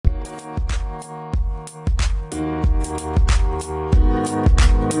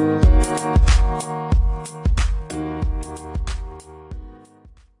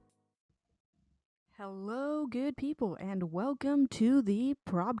good people, and welcome to the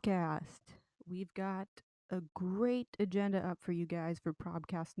Probcast. We've got a great agenda up for you guys for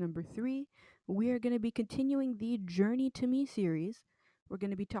Probcast number 3. We are going to be continuing the Journey to Me series. We're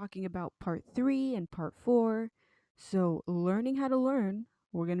going to be talking about part 3 and part 4. So, learning how to learn,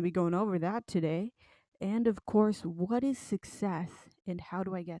 we're going to be going over that today. And of course, what is success and how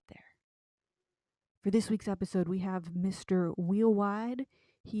do I get there? For this week's episode, we have Mr. Wheelwide.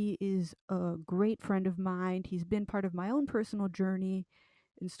 He is a great friend of mine. He's been part of my own personal journey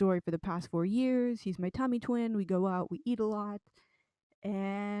and story for the past 4 years. He's my tummy twin. We go out, we eat a lot.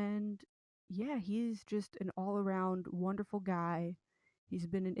 And yeah, he's just an all around wonderful guy. He's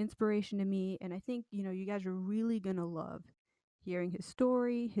been an inspiration to me. And I think, you guys are really going to love hearing his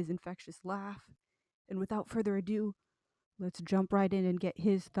story, his infectious laugh. And without further ado, let's jump right in and get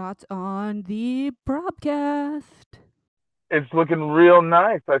his thoughts on the Probcast. It's looking real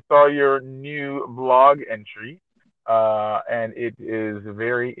nice. I saw your new blog entry, and it is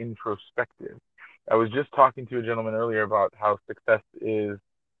very introspective. I was just talking to a gentleman earlier about how success is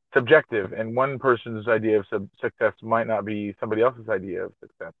subjective, and one person's idea of success might not be somebody else's idea of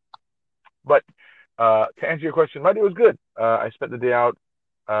success. But to answer your question, my day was good. I spent the day out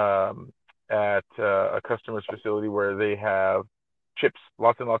at a customer's facility where they have chips,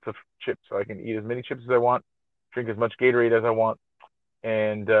 lots and lots of chips, so I can eat as many chips as I want, drink as much Gatorade as I want.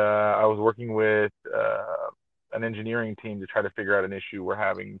 And I was working with an engineering team to try to figure out an issue we're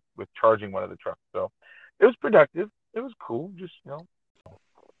having with charging one of the trucks. So it was productive. It was cool. Just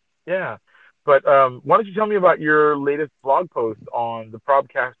yeah. But why don't you tell me about your latest blog post on the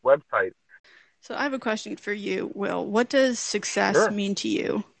Probcast website? So I have a question for you, Will. What does success Sure. mean to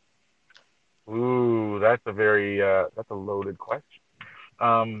you? Ooh, that's a loaded question.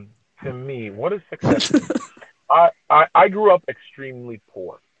 To me, what does success mean? I grew up extremely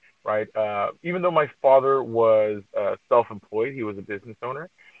poor, right? Even though my father was self-employed, he was a business owner.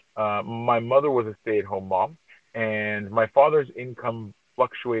 My mother was a stay-at-home mom, and my father's income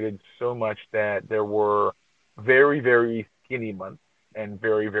fluctuated so much that there were very, very skinny months and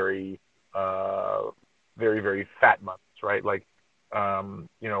uh, very fat months, right? Like,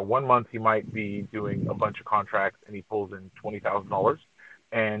 one month he might be doing a bunch of contracts and he pulls in $20,000,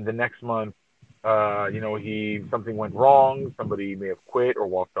 and the next month he something went wrong. Somebody may have quit or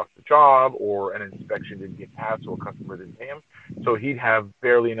walked off the job, or an inspection didn't get passed, so a customer didn't pay him. So he'd have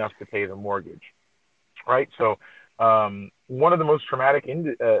barely enough to pay the mortgage, right? So one of the most traumatic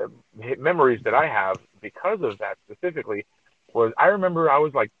memories that I have because of that specifically was I remember I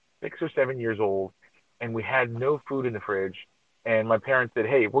was like 6 or 7 years old, and we had no food in the fridge, and my parents said,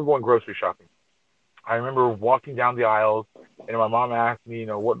 "Hey, we're going grocery shopping." I remember walking down the aisles, and my mom asked me,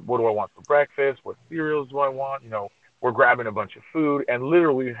 what do I want for breakfast? What cereals do I want? We're grabbing a bunch of food, and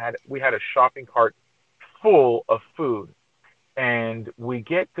literally we had a shopping cart full of food, and we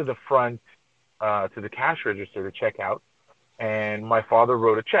get to the front, to the cash register to check out, and my father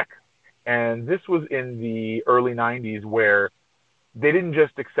wrote a check, and this was in the early '90s where they didn't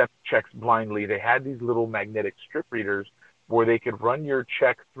just accept checks blindly. They had these little magnetic strip readers where they could run your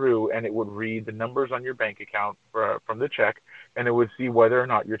check through, and it would read the numbers on your bank account from the check, and it would see whether or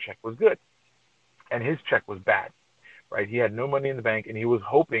not your check was good. And his check was bad, right? He had no money in the bank, and he was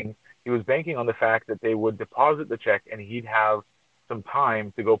banking on the fact that they would deposit the check and he'd have some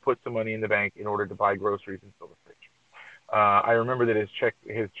time to go put some money in the bank in order to buy groceries and fill the fridge. I remember that his check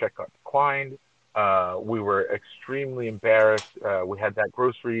got declined. We were extremely embarrassed. We had that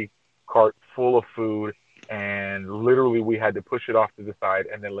grocery cart full of food, and literally we had to push it off to the side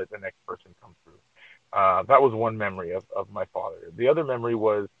and then let the next person come through. That was one memory of my father. The other memory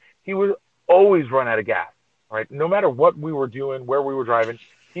was he would always run out of gas, right? No matter what we were doing, where we were driving,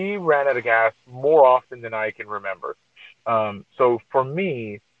 he ran out of gas more often than I can remember. So for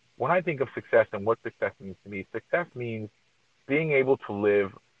me, when I think of success and what success means to me, success means being able to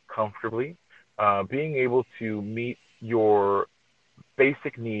live comfortably, being able to meet your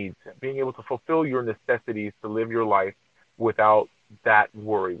basic needs, being able to fulfill your necessities to live your life without that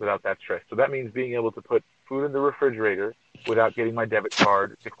worry, without that stress. So that means being able to put food in the refrigerator without getting my debit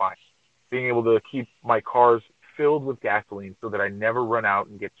card declined, being able to keep my cars filled with gasoline so that I never run out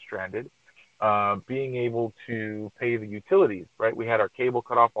and get stranded, being able to pay the utilities, right? We had our cable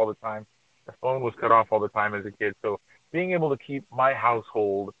cut off all the time. The phone was cut off all the time as a kid. So being able to keep my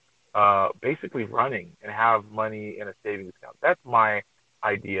household basically running and have money in a savings account. That's my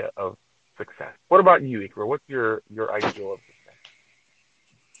idea of success. What about you, Ikra? What's your ideal of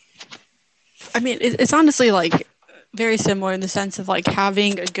success? I mean, it's honestly like very similar in the sense of like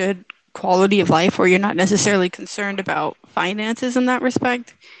having a good quality of life where you're not necessarily concerned about finances in that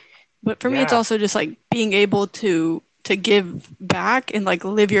respect. But for me, it's Yeah. also just like being able to give back and like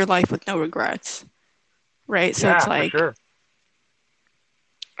live your life with no regrets, right? So it's Yeah, for like, sure.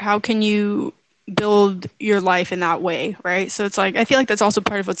 how can you build your life in that way, right? So it's like I feel like that's also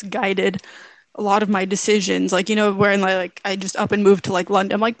part of what's guided a lot of my decisions. Like, you know, where like I just up and moved to like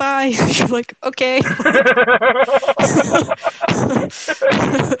London. I'm like, bye. You're like, okay.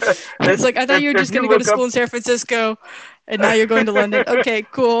 Like, it's like I thought you were If just you gonna go to look up, school in San Francisco, and now you're going to London. Okay,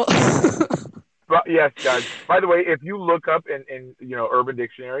 cool. but yes, guys. By the way, if you look up in Urban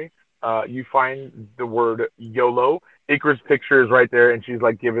Dictionary, you find the word YOLO. Icarus picture is right there, and she's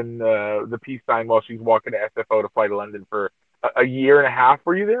like giving the peace sign while she's walking to SFO to fly to London for a year and a half.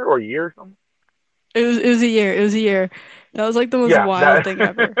 Were you there, or a year or something? It was a year. It was a year. That was like the most Yeah, wild that thing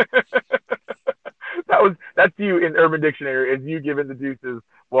ever. that's you in Urban Dictionary. Is you giving the deuces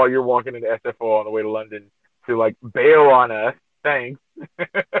while you're walking into SFO on the way to London to like bail on us? Thanks.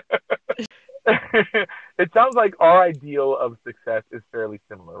 It sounds like our ideal of success is fairly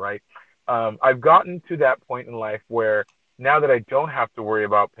similar, right? I've gotten to that point in life where now that I don't have to worry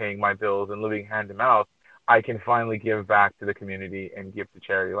about paying my bills and living hand to mouth, I can finally give back to the community and give to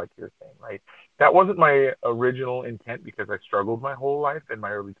charity, like you're saying, right? That wasn't my original intent because I struggled my whole life in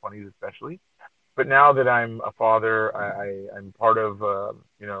my early 20s, especially. But now that I'm a father, I'm part of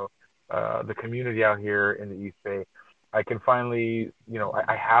the community out here in the East Bay. I can finally,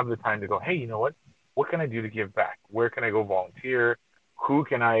 I have the time to go, hey, you know what can I do to give back? Where can I go volunteer? Who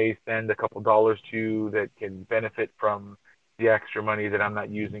can I send a couple dollars to that can benefit from the extra money that I'm not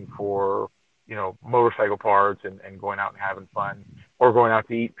using for, motorcycle parts and going out and having fun, or going out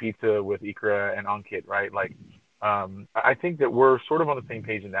to eat pizza with Ikra and Ankit, right? Like, I think that we're sort of on the same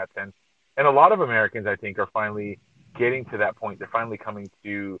page in that sense. And a lot of Americans, I think, are finally getting to that point. They're finally coming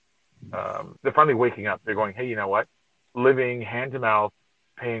to, they're finally waking up. They're going, hey, you know what? Living hand to mouth,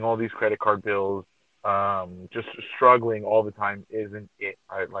 paying all these credit card bills, just struggling all the time isn't it,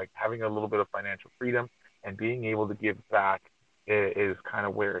 right? Like, having a little bit of financial freedom and being able to give back is kind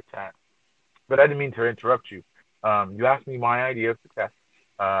of where it's at. But I didn't mean to interrupt you. You asked me my idea of success.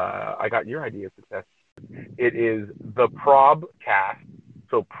 I got your idea of success. It is the Probcast,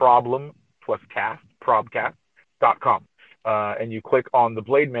 so problem plus cast, probcast.com. And you click on the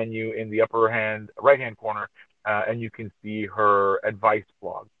blade menu in the upper right hand corner, and you can see her advice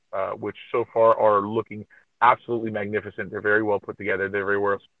blog, which so far are looking absolutely magnificent. They're very well put together. They're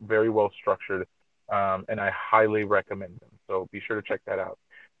very well structured, and I highly recommend them. So be sure to check that out.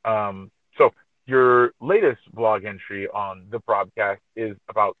 So your latest blog entry on the podcast is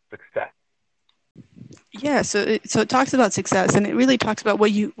about success. Yeah, so it talks about success, and it really talks about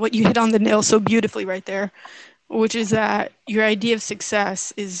what you hit on the nail so beautifully right there, which is that your idea of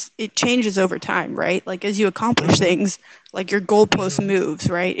success is it changes over time, right? Like as you accomplish Mm-hmm. things, like your goalpost Mm-hmm. moves,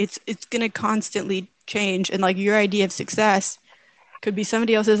 right? It's gonna constantly change, and like your idea of success could be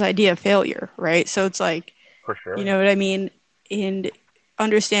somebody else's idea of failure, right? So it's like, For you sure. know what I mean? And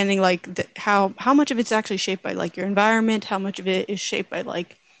understanding like how much of it's actually shaped by like your environment, how much of it is shaped by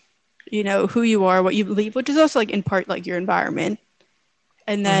like who you are, what you believe, which is also like in part like your environment.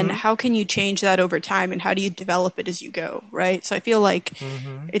 And then Mm-hmm. how can you change that over time and how do you develop it as you go, right? So I feel like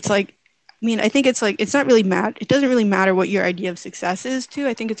Mm-hmm. it's like, I mean, I think it's like, it's not really it doesn't really matter what your idea of success is too.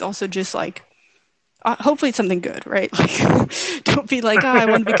 I think it's also just like, hopefully it's something good, right? Like, don't be like, oh, I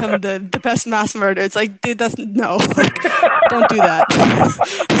want to become the best mass murderer. It's like, dude, that's no, like, don't do that.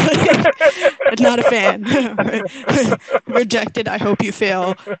 Like, not a fan. Rejected. I hope you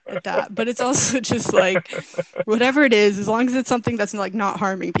fail at that. But it's also just like, whatever it is, as long as it's something that's like not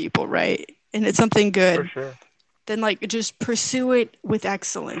harming people, right? And it's something For good, sure. then like just pursue it with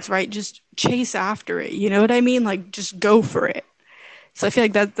excellence, right? Just chase after it. You know what I mean? Like just go for it. So I feel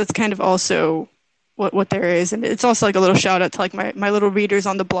like that's kind of also what there is. And it's also like a little shout out to like my little readers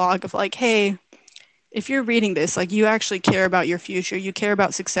on the blog of like, hey, if you're reading this, like you actually care about your future, you care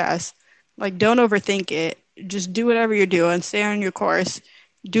about success, like don't overthink it. Just do whatever you're doing, stay on your course,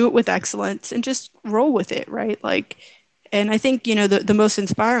 do it with excellence and just roll with it, right? Like and I think, the most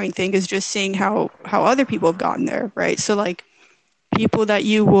inspiring thing is just seeing how other people have gotten there, right? So like people that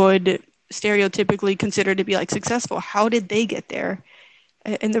you would stereotypically consider to be like successful, how did they get there?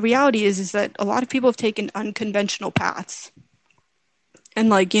 And the reality is that a lot of people have taken unconventional paths. And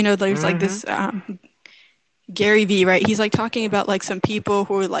like, there's like Mm-hmm. this Gary Vee, right? He's like talking about like some people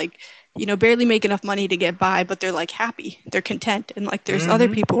who are like, barely make enough money to get by, but they're like happy, they're content. And like there's other Mm-hmm.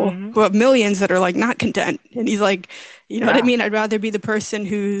 people Mm-hmm. who have millions that are like not content. And he's like, you know what I Yeah. mean? I'd rather be the person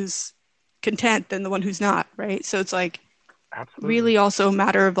who's content than the one who's not, right? So it's like Absolutely. really also a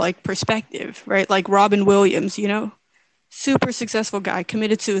matter of like perspective, right? Like Robin Williams, super successful guy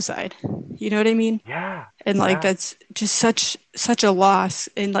committed suicide. You know what I mean? Yeah, And like yeah, that's just such a loss.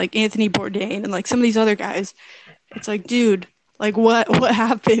 And like Anthony Bourdain and like some of these other guys, it's like, dude, like what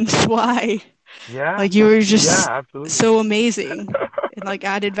happened? Why? yeah, Like you were yeah, just absolutely. so amazing and like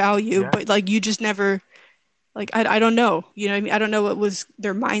added value, Yeah, but like you just never like I don't know. You know what I mean? I don't know what was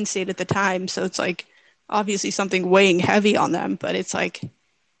their mind state at the time. So it's like obviously something weighing heavy on them, but it's like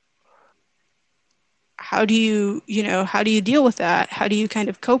how do you, you know, how do you deal with that? How do you kind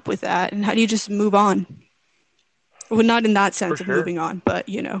of cope with that? And how do you just move on? Well, not in that for sense of sure. moving on, but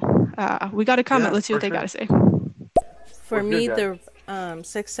you know, we got a comment. Yeah, Let's see what for they got sure. to say. For What's good, me, Jazz? the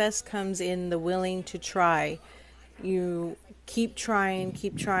success comes in the willing to try. You keep trying,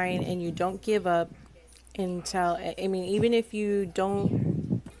 and you don't give up until, I mean, even if you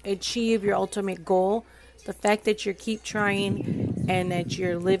don't achieve your ultimate goal, the fact that you keep trying and that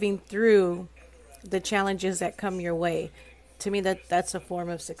you're living through the challenges that come your way, to me, that's a form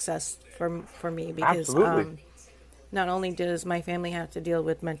of success for me, because Absolutely. not only does my family have to deal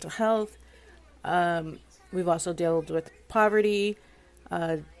with mental health, we've also dealt with poverty,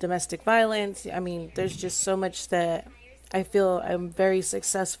 domestic violence. I mean, there's just so much that I feel I'm very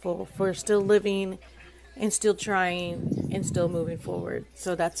successful for still living and still trying and still moving forward.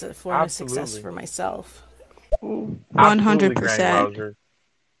 So that's a form of success Absolutely. for myself. Absolutely, Granny 100%. Wowzer.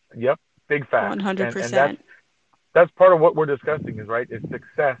 Yep, big facts. And 100%. that's part of what we're discussing is right, is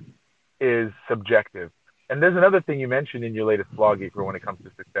success is subjective. And there's another thing you mentioned in your latest blog, April, when it comes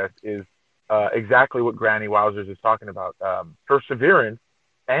to success is exactly what Granny Wowzers is talking about: perseverance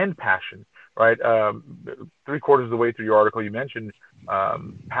and passion. Right, 3/4 of the way through your article, you mentioned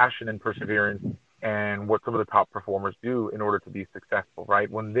passion and perseverance, and what some of the top performers do in order to be successful.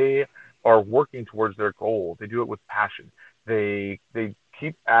 Right, when they are working towards their goal, they do it with passion. They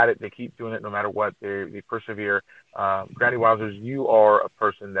keep at it. They keep doing it no matter what. They persevere. Granny Wowzers, you are a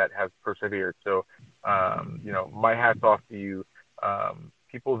person that has persevered. So, my hat's off to you.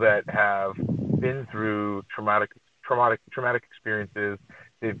 People that have been through traumatic experiences,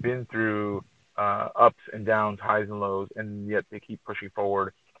 they've been through ups and downs, highs and lows, and yet they keep pushing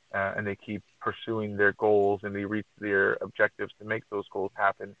forward, and they keep pursuing their goals, and they reach their objectives to make those goals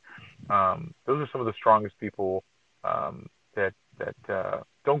happen. Those are some of the strongest people that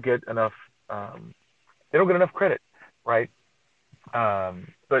don't get enough. They don't get enough credit, right?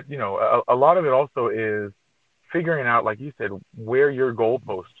 But a lot of it also is figuring out, like you said, where your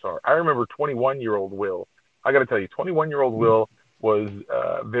goalposts are. I remember 21-year-old Will. I got to tell you, 21-year-old Will was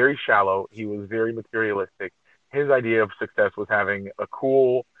very shallow. He was very materialistic. His idea of success was having a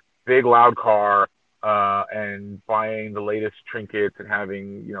cool, big, loud car, and buying the latest trinkets and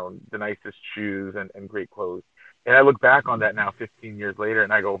having, the nicest shoes and great clothes. And I look back on that now, 15 years later,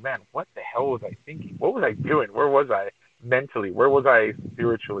 and I go, man, what the hell was I thinking? What was I doing? Where was I mentally? Where was I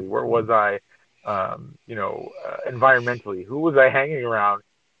spiritually? Where was I environmentally? Who was I hanging around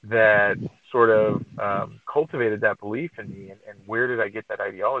that sort of cultivated that belief in me, and where did I get that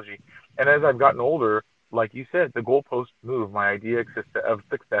ideology? And as I've gotten older, like you said, the goalposts move. My idea of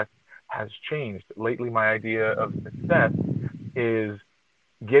success has changed. Lately, my idea of success is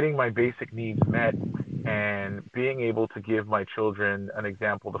getting my basic needs met and being able to give my children an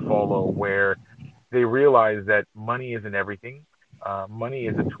example to follow where they realize that money isn't everything. Money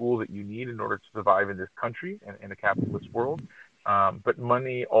is a tool that you need in order to survive in this country and in a capitalist world. But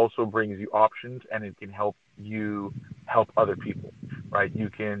money also brings you options, and it can help you help other people, right? You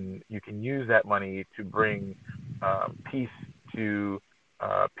can use that money to bring peace to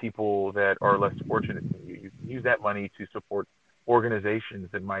people that are less fortunate than you. You can use that money to support organizations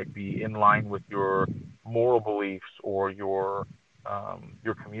that might be in line with your moral beliefs or your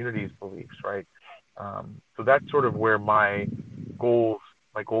community's beliefs, right? So that's sort of where goals,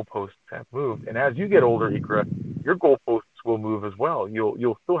 my goalposts have moved. And as you get older, Ikra, your goalposts will move as well.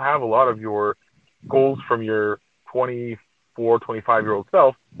 You'll still have a lot of your goals from your 24, 25-year-old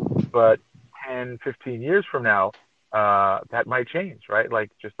self, but 10, 15 years from now, that might change, right?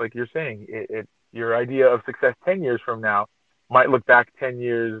 Like just like you're saying, your idea of success 10 years from now might look back 10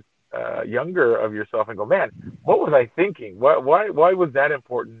 years younger of yourself and go, man, what was I thinking? Why was that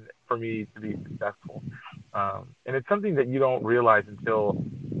important for me to be successful? And it's something that you don't realize until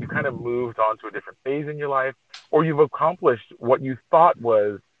you kind of moved on to a different phase in your life, or you've accomplished what you thought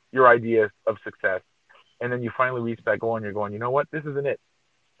was your idea of success. And then you finally reach that goal and you're going, you know what? This isn't it.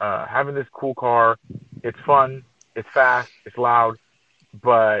 Having this cool car, it's fun, it's fast, it's loud,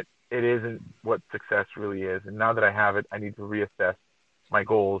 but it isn't what success really is. And now that I have it, I need to reassess my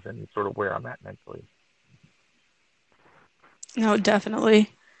goals and sort of where I'm at mentally. No, definitely.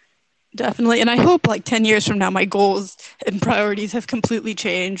 Definitely. And I hope like 10 years from now, my goals and priorities have completely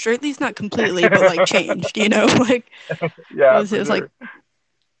changed, or at least not completely, but like changed, you know? Like, Yeah, it for was like, sure.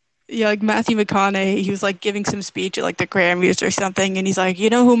 yeah, like Matthew McConaughey, he was like giving some speech at like the Grammys or something. And he's like, you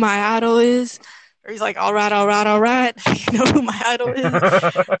know who my idol is? Or he's like, all right, all right, all right. You know who my idol is?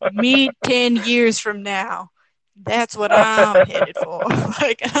 Me 10 years from now. That's what I'm headed for.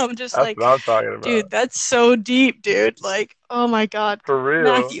 Like, I'm just That's like, what I'm talking dude, about. that's so deep, dude. Like, oh my God. For real.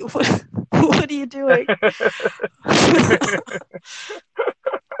 Matthew, what are you doing?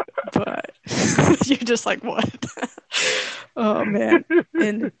 But you're just like, what? Oh man.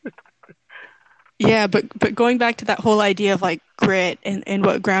 And yeah, but going back to that whole idea of like grit and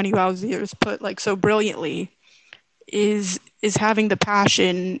what Grounding Wowzers put like so brilliantly is having the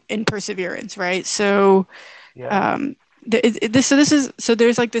passion and perseverance, right? So Yeah. um so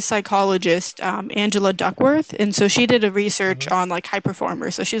there's like this psychologist, Angela Duckworth, and so she did a research Mhm. on like high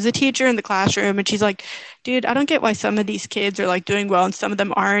performers. So she was a teacher in the classroom, and she's like, dude, I don't get why some of these kids are like doing well and some of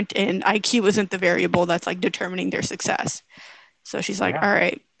them aren't, and IQ isn't the variable that's like determining their success. So she's like, Yeah. all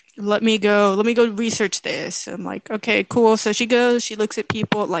right, let me go research this. I'm like, okay, cool. So she goes, she looks at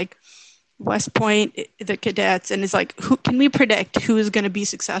people like West Point, the cadets, and is like, who can we predict who is going to be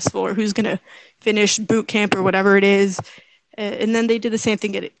successful or who's going to finish boot camp or whatever it is. And then they did the same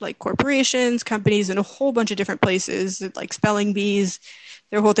thing at like corporations, companies, and a whole bunch of different places, like spelling bees.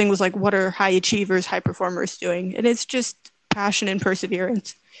 Their whole thing was like, what are high achievers, high performers doing? And it's just passion and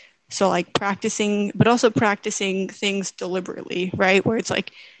perseverance. So like practicing, but also practicing things deliberately, right? Where it's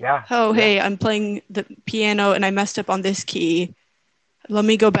like, Yeah. oh, Yeah. hey, I'm playing the piano and I messed up on this key. Let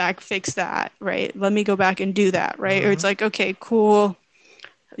me go back, fix that, right? Let me go back and do that, right? Or it's Mhm. like, okay, cool.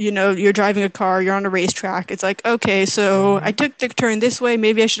 You know, you're driving a car, you're on a racetrack. It's like, okay, so I Mhm. took the turn this way.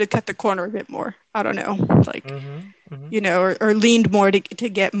 Maybe I should have cut the corner a bit more. I don't know. Like, Mhm. Mhm. you know, or leaned more to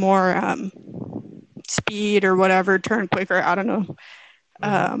get more speed or whatever, turn quicker. I don't know.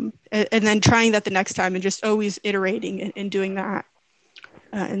 Mhm. And then trying that the next time and just always iterating and doing that.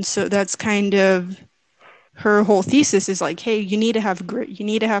 And so that's kind of her whole thesis is like, hey, you need to have grit, you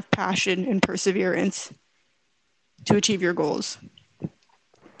need to have passion and perseverance to achieve your goals.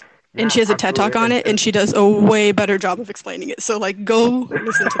 And Yeah, she has a TED absolutely. talk on it, and she does a way better job of explaining it. So like, go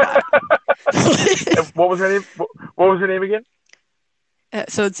listen to that. And what was her name? What was her name again?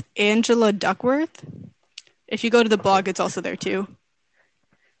 So it's Angela Duckworth. If you go to the Okay. blog, it's also there too.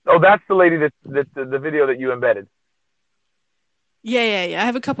 Oh, that's the lady that the video that you embedded. Yeah. I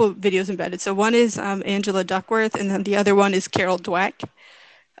have a couple of videos embedded. So one is Angela Duckworth, and then the other one is Carol Dweck,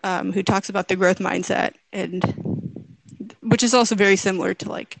 who talks about the growth mindset, and which is also very similar to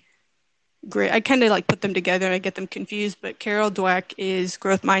like grit. I kind of like put them together and I get them confused, but Carol Dweck is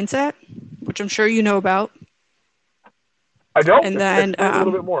growth mindset, which I'm sure you know about. I don't. And then Explain a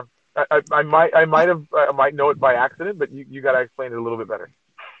little bit more. I might know it by accident, but you got to explain it a little bit better.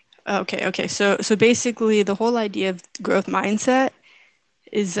 okay. So basically the whole idea of growth mindset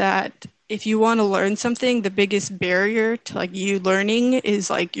is that if you want to learn something, the biggest barrier to like you learning is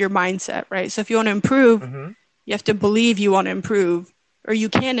like your mindset, right? So if you want to improve, Mhm. you have to believe you want to improve or you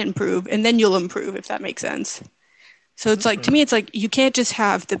can improve and then you'll improve if that makes sense. So it's like to Mhm. me it's like you can't just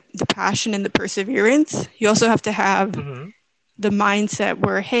have the passion and the perseverance. You also have to have Mhm. the mindset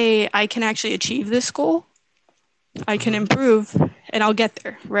where, hey, I can actually achieve this goal. I can Mhm. improve and I'll get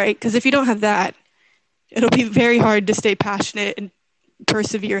there, right? Because if you don't have that, it'll be very hard to stay passionate and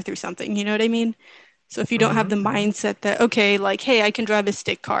persevere through something. You know what I mean? So if you don't have the Mhm. Mhm. mindset that, okay, like, hey, I can drive a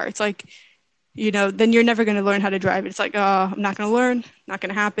stick car, it's like, you know, then you're never going to learn how to drive it. It's like, oh, I'm not going to learn, not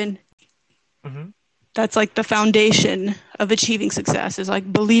going to happen. Mhm. That's like the foundation of achieving success is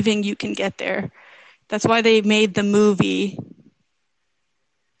like believing you can get there. That's why they made the movie,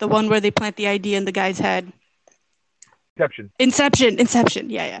 the one where they plant the idea in the guy's head. Exception. Inception.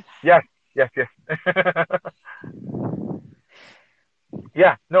 Yeah. Yes. Yes. Yes.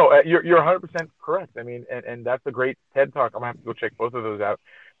 Yeah. No. You're 100% correct. I mean, and that's a great TED talk. I'm gonna have to go check both of those out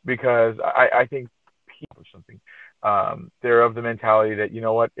because I think people or something. They're of the mentality that you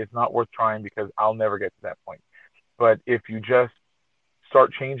know what, it's not worth trying because I'll never get to that point. But if you just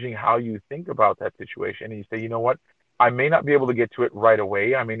start changing how you think about that situation and you say, you know what, I may not be able to get to it right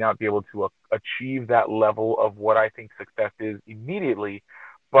away. I may not be able to achieve that level of what I think success is immediately.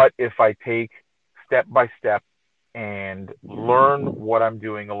 But if I take step by step and learn what I'm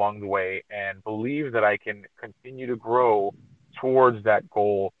doing along the way and believe that I can continue to grow towards that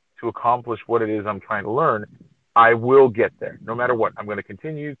goal to accomplish what it is I'm trying to learn, I will get there no matter what. I'm going to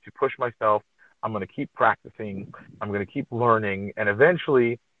continue to push myself. I'm going to keep practicing. I'm going to keep learning. And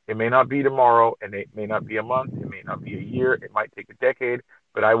eventually, it may not be tomorrow and it may not be a month. It may not be a year. It might take a decade.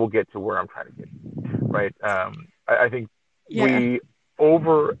 but I will get to where I'm trying to get. Right? I think Yeah. we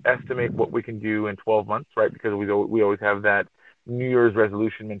overestimate what we can do in 12 months, right? Because we always have that New Year's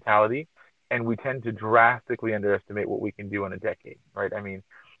resolution mentality, and we tend to drastically underestimate what we can do in a decade, right? I mean,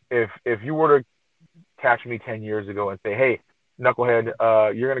 if you were to catch me 10 years ago and say, hey, knucklehead,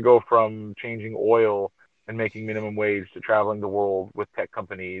 you're going to go from changing oil and making minimum wage to traveling the world with tech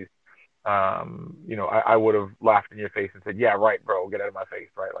companies, I would have laughed in your face and said, yeah, right, bro, get out of my face,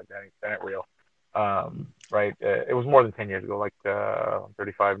 right? Like that ain't real. Right. It was more than 10 years ago, like, I'm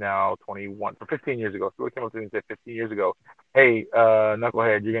 35 now, 21, so 15 years ago. So we came up to me and said 15 years ago, hey,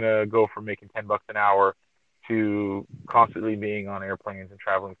 knucklehead, you're going to go from making $10 an hour to constantly being on airplanes and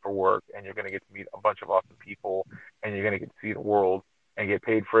traveling for work, and you're going to get to meet a bunch of awesome people, and you're going to get to see the world and get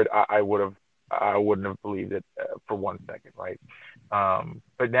paid for it. I wouldn't have believed it for 1 second, right?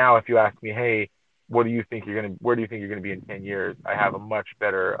 But now, if you ask me, hey, where do you think you're gonna be in 10 years? I have a much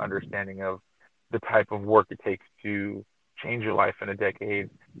better understanding of the type of work it takes to change your life in a decade,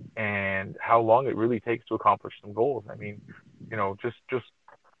 and how long it really takes to accomplish some goals. I mean, just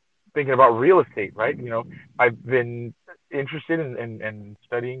thinking about real estate, right? I've been interested in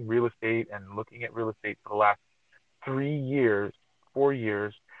studying real estate and looking at real estate for the last 3 years, 4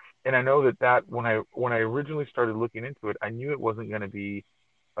 years, and I know that when I originally started looking into it, I knew it wasn't going to be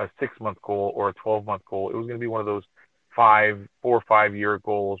a 6 month goal or a 12-month goal. It was going to be one of those 4 or 5 year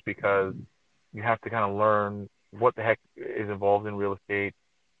goals, because you have to kind of learn what the heck is involved in real estate,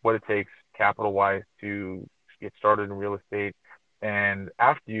 what it takes capital wise to get started in real estate, and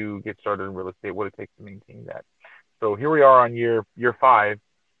after you get started in real estate, what it takes to maintain that. So here we are on year 5,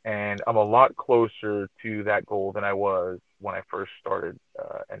 and I'm a lot closer to that goal than I was when I first started,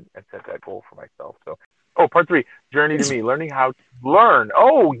 and set that goal for myself. So, part 3, journey to It's me, learning how to learn.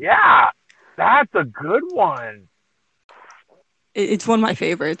 Oh yeah, that's a good one. it's one of my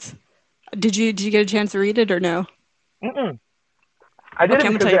favorites. Did you get a chance to read it or no? Mm-mm. I did it Okay,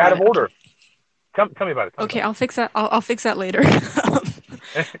 I'm gonna because tell you they're out about of it. Okay. order. Tell me about it. Tell me Okay, about I'll fix that. I'll fix that later.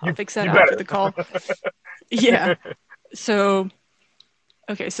 it. I'll fix that You after better. the call. Yeah. So,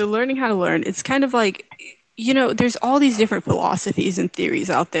 okay, so learning how to learn, it's kind of like, there's all these different philosophies and theories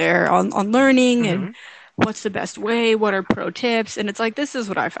out there on learning and Mhm. what's the best way, what are pro tips, and it's like this is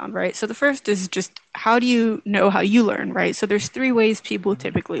what I found, right? So the first is just how do you know how you learn, right? So there's 3 ways people Mhm.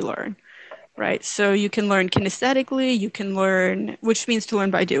 typically learn, right? So you can learn kinesthetically, you can learn, which means to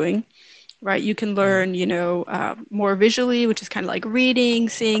learn by doing, right? You can Mhm. learn, more visually, which is kind of like reading,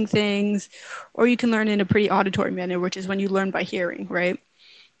 seeing things, or you can learn in a pretty auditory manner, which is when you learn by hearing, right?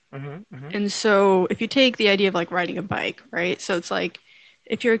 Mhm. Mhm. And so if you take the idea of like riding a bike, right? So it's like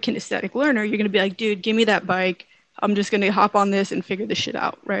if you're a kinesthetic learner, you're going to be like, dude, give me that bike. I'm just going to hop on this and figure this shit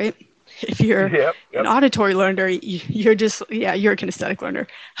out, right? If you're Yep. an Yep. auditory learner, you're just, yeah, you're a kinesthetic learner.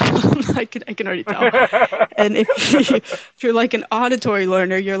 I can already tell. And if you're like an auditory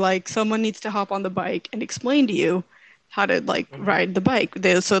learner, you're like, someone needs to hop on the bike and explain to you how to like Mhm. ride the bike.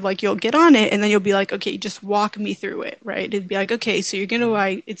 So like you'll get on it and then you'll be like, okay, just walk me through it, right? It'd be like, okay, so you're gonna Mhm.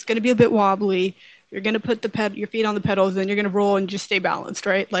 ride, it's gonna be a bit wobbly. You're gonna put your feet on the pedals, and you're gonna roll and just stay balanced,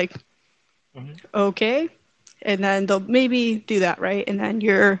 right? Like, Mhm. okay. And then they'll maybe do that, right? And then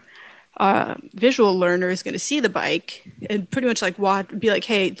your visual learner is going to see the bike and pretty much like be like,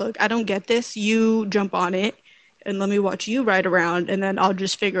 hey, look, I don't get this. You jump on it and let me watch you ride around, and then I'll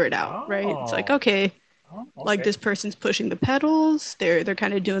just figure it out, right? It's like, Oh. okay, Oh. like Okay. this person's pushing the pedals, they're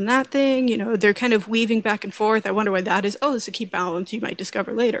kind of doing that thing, they're kind of weaving back and forth. I wonder why that is. Oh, it's to keep balance, you might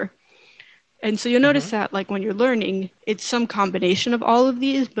discover later. And so you'll notice Mhm. that like when you're learning, it's some combination of all of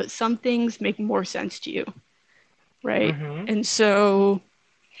these, but some things make more sense to you, right? Mhm. And so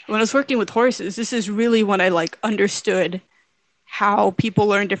when I was working with horses, this is really when I like understood how people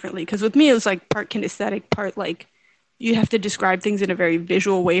learn differently. Because with me, it was like part kinesthetic, part like you have to describe things in a very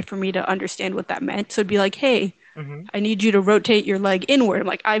visual way for me to understand what that meant. So it'd be like, hey, Mhm. I need you to rotate your leg inward. I'm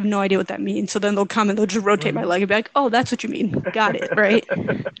like, I have no idea what that means. So then they'll come and they'll just rotate my Mhm. leg and be like, oh, that's what you mean. Got it, right?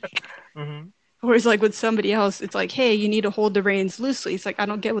 Mhm. Whereas like with somebody else, it's like, hey, you need to hold the reins loosely. It's like, I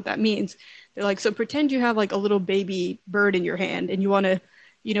don't get what that means. They're like, so pretend you have like a little baby bird in your hand and you want to,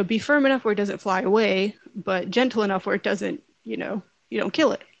 be firm enough where it doesn't fly away, but gentle enough where it doesn't, you don't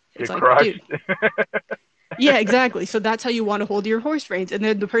kill it. It's Get like, dude, crushed. yeah, exactly. So that's how you want to hold your horse reins. And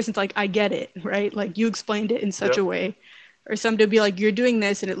then the person's like, I get it, right? Like you explained it in such Yep. a way. Or somebody will be like, you're doing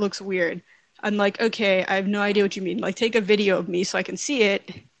this and it looks weird. I'm like, okay, I have no idea what you mean. Like take a video of me so I can see it.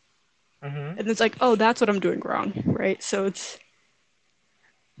 Mhm. And it's like, oh, that's what I'm doing wrong, right? So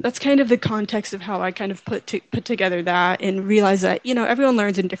that's kind of the context of how I kind of put together that and realize that everyone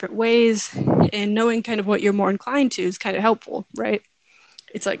learns in different ways, and knowing kind of what you're more inclined to is kind of helpful, right?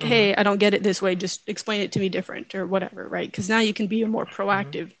 It's like, hey, I don't get it this way. Just explain it to me different or whatever, right? Because now you can be a more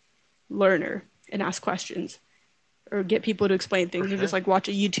proactive learner and ask questions or get people to explain For things or just sure. like watch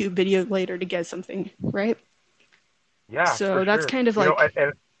a YouTube video later to get something, right? Yeah, for So that's sure. kind of You know, like,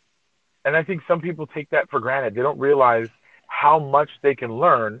 and I think some people take that for granted. They don't realize how much they can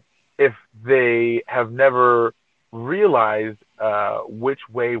learn if they have never realized which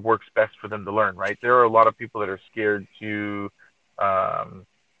way works best for them to learn. Right? There are a lot of people that are scared to, um,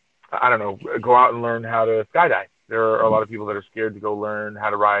 I don't know, go out and learn how to skydive. There are a lot of people that are scared to go learn how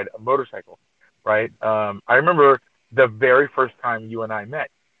to ride a motorcycle. Right? I remember the very first time you and I met.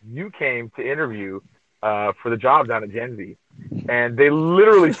 You came to interview for the job down at Gen Z, and they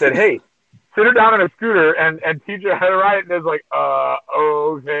literally said, "Hey, sit her down on a scooter and teach her how to ride." And it's like,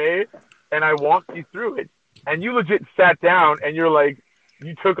 okay. And I walked you through it, and you legit sat down, and you're like,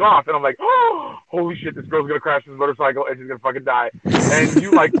 you took off, and I'm like, oh, holy shit, this girl's gonna crash this motorcycle, and she's gonna fucking die. And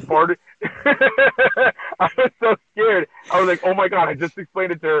you like farted. I was so scared. I was like, oh my god, I just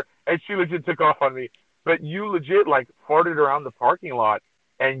explained it to her, and she legit took off on me. But you legit like farted around the parking lot,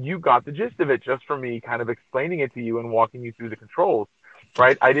 and you got the gist of it just from me kind of explaining it to you and walking you through the controls,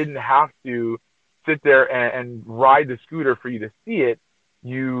 right? I didn't have to sit there and ride the scooter for you to see it.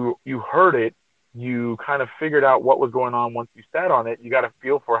 You heard it. You kind of figured out what was going on once you sat on it. You got a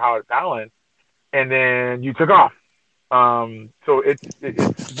feel for how it balanced, and then you took off. So it's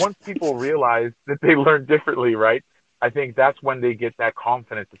once people realize that they learn differently, right? I think that's when they get that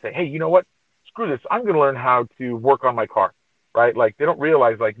confidence to say, hey, you know what? Screw this. I'm going to learn how to work on my car, right? Like they don't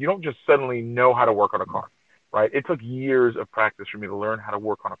realize like you don't just suddenly know how to work on a car, right? It took years of practice for me to learn how to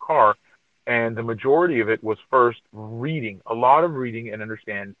work on a car, and the majority of it was first reading, a lot of reading and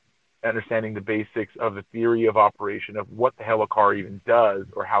understanding the basics of the theory of operation of what the hell a car even does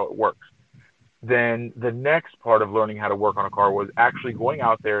or how it works. Then the next part of learning how to work on a car was actually going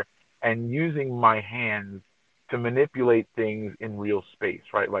out there and using my hands to manipulate things in real space,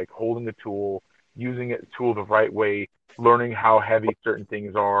 right? Like holding the tool, using a tool the right way, learning how heavy certain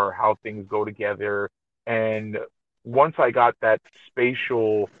things are, how things go together. And once I got that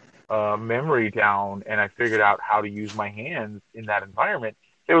spatial memory down and I figured out how to use my hands in that environment,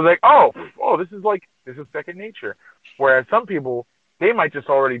 it was like, oh, this is second nature. Whereas some people, they might just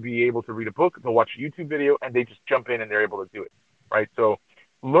already be able to read a book, they'll watch a YouTube video, and they just jump in and they're able to do it, right? So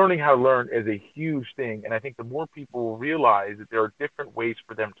learning how to learn is a huge thing, and I think the more people realize that there are different ways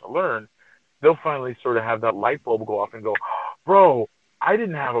for them to learn, they'll finally sort of have that light bulb go off and go, bro, I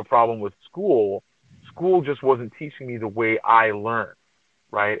didn't have a problem with school. School just wasn't teaching me the way I learned,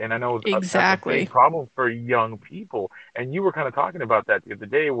 right? And I know that's a big exactly. problem for young people. And you were kind of talking about that the other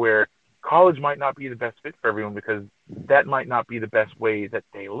day, where college might not be the best fit for everyone because that might not be the best way that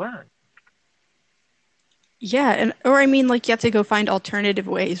they learn. Yeah, and or I mean, like you have to go find alternative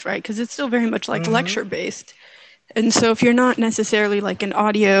ways, right? Because it's still very much like Mm-hmm. lecture based. And so if you're not necessarily like an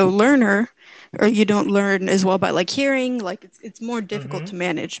audio learner or you don't learn as well by like hearing, like it's more difficult Mm-hmm. to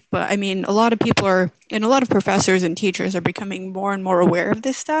manage. But I mean, a lot of people are and a lot of professors and teachers are becoming more and more aware of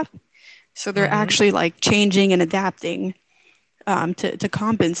this stuff. So they're Mm-hmm. actually like changing and adapting to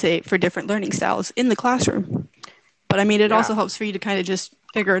compensate for different learning styles in the classroom. But I mean, it Yeah. also helps for you to kind of just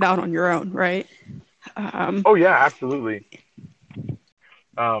figure it out on your own, right? Um, Oh yeah, absolutely.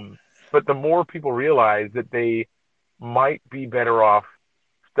 Um, but the more people realize that they might be better off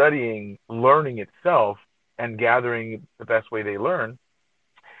studying learning itself and gathering the best way they learn,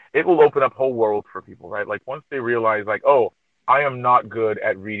 it will open up whole worlds for people, right? Like once they realize, like, oh, I am not good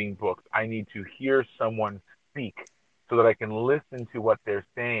at reading books. I need to hear someone speak so that I can listen to what they're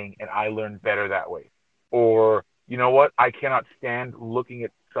saying and I learn better that way. Or, you know what? I cannot stand looking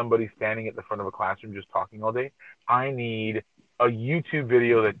at somebody standing at the front of a classroom just talking all day. I need a YouTube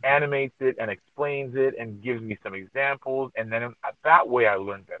video that animates it and explains it and gives me some examples. And then that way I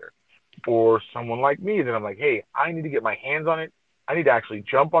learn better. Or someone like me that I'm like, hey, I need to get my hands on it. I need to actually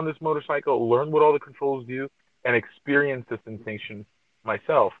jump on this motorcycle, learn what all the controls do, and experience the sensation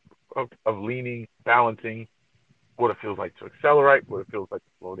myself of leaning, balancing, what it feels like to accelerate, what it feels like to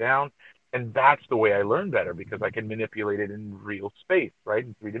slow down. And that's the way I learn better because I can manipulate it in real space, right?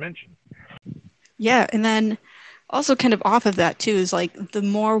 In 3 dimensions. yeah, and then also kind of off of that too is like the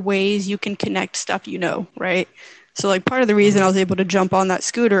more ways you can connect stuff you know, right? So like part of the reason I Mm-hmm. was able to jump on that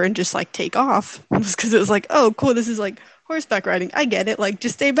scooter and just like take off was because it was like, oh cool, this is like horseback riding. I get it. Like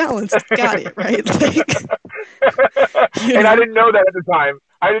just stay balanced. Got it, right? Like you And I know. didn't know that at the time.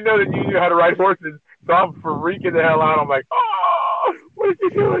 I didn't know that you knew how to ride horses. So I'm freaking the hell out. I'm like, oh, What is she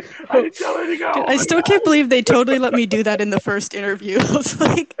doing? I didn't tell her to go. Dude, I still can't believe they totally let me do that in the first interview. I was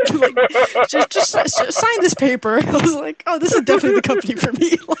like, just sign this paper. I was like, oh, this is definitely the company for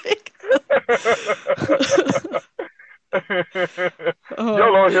me.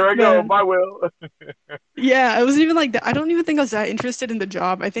 YOLO, here I go. Man. My will. Yeah, I wasn't even like that. I don't even think I was that interested in the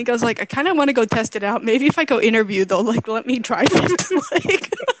job. I think I was like, I kind of want to go test it out. Maybe if I go interview, they'll like let me drive it.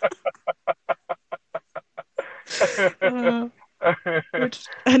 Which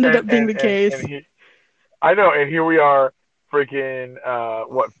ended up being the case. I know, and here we are, freaking,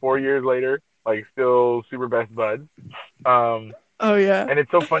 4 years later, like still super best buds. Oh yeah. And it's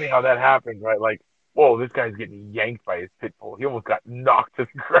so funny how that happened, right? Like, whoa, this guy's getting yanked by his pit bull. He almost got knocked to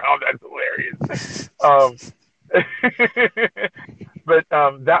the ground. That's hilarious. But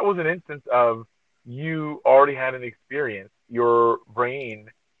that was an instance of you already had an experience. Your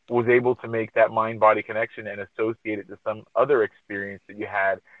brain was able to make that mind body connection and associate it to some other experience that you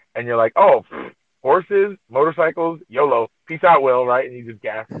had. And you're like, oh, horses, motorcycles, YOLO, peace out, Will, right? And you just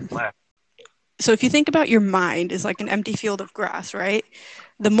gas and left. So if you think about your mind as like an empty field of grass, right?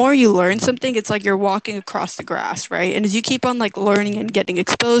 The more you learn something, it's like you're walking across the grass, right? And as you keep on like learning and getting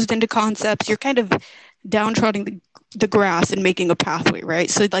exposed into concepts, you're kind of downtrodden the grass and making a pathway, right?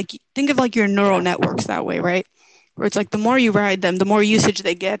 So like think of like your neural networks that way, right? Where it's like the more you ride them, the more usage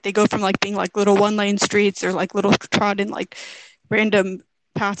they get. They go from like being like little one-lane streets or like little trodden like random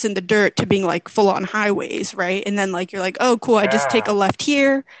paths in the dirt to being like full-on highways, right? And then like you're like, oh cool, I just take a left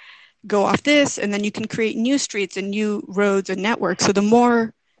here, go off this, and then you can create new streets and new roads and networks. So the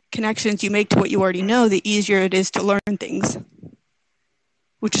more connections you make to what you already know, the easier it is to learn things,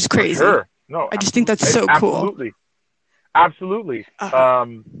 which is crazy. For sure. No, I just think that's so cool. Absolutely.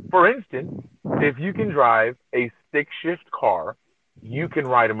 For instance, if you can drive a stick shift car, you can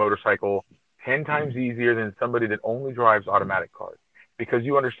ride a motorcycle 10 times easier than somebody that only drives automatic cars, because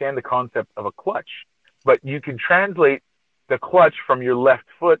you understand the concept of a clutch, but you can translate the clutch from your left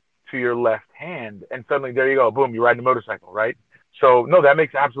foot to your left hand, and suddenly there you go, boom, you're riding a motorcycle, right? So no, that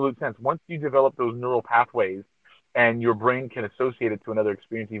makes absolute sense. Once you develop those neural pathways and your brain can associate it to another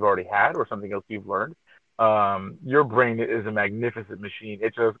experience you've already had or something else you've learned, your brain is a magnificent machine.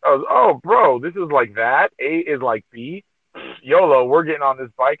 It just, oh, bro, this is like that. A is like B. YOLO, we're getting on this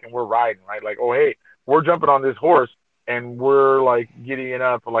bike and we're riding, right? Like, oh, hey, we're jumping on this horse and we're like giddying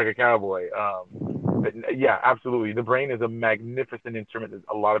up like a cowboy. But yeah, absolutely. The brain is a magnificent instrument that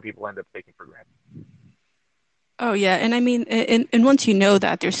a lot of people end up taking for granted. Oh yeah, and I mean, and once you know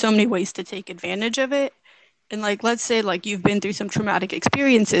that, there's so many ways to take advantage of it. And like, let's say like you've been through some traumatic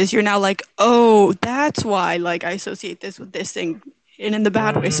experiences, you're now like, oh, that's why like I associate this with this thing, and in the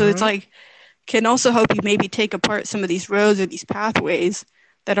bad way. So it's like can also help you maybe take apart some of these roads or these pathways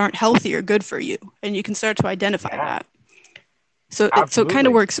that aren't healthy or good for you, and you can start to identify that. So it kind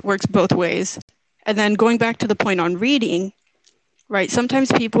of works both ways. And then going back to the point on reading, right?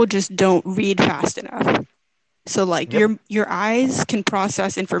 Sometimes people just don't read fast enough. So like your eyes can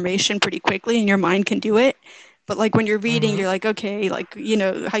process information pretty quickly and your mind can do it. But like when you're reading, you're like, okay, like, you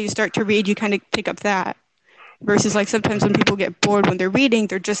know, how you start to read, you kind of pick up that. Versus like sometimes when people get bored when they're reading,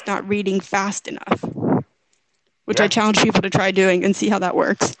 they're just not reading fast enough, which I challenge people to try doing and see how that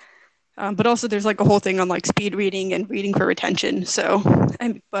works. But also there's like a whole thing on like speed reading and reading for retention. So,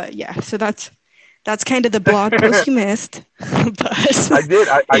 but yeah, so that's kind of the blog post you missed. But I did.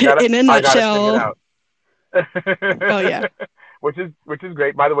 I got in a nutshell. Oh yeah, which is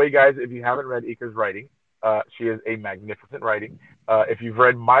great. By the way, guys, if you haven't read Ika's writing, she is a magnificent writing. If you've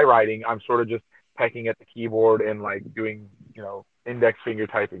read my writing, I'm sort of just pecking at the keyboard and like doing, you know, index finger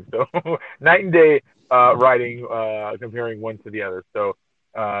typing. So night and day writing, comparing one to the other. So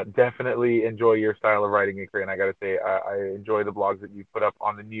definitely enjoy your style of writing, Ika. And I gotta say, I enjoy the blogs that you put up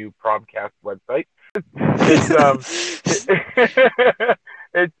on the new Probcast website.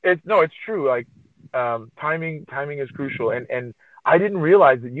 It's true. Like, timing is crucial, and I didn't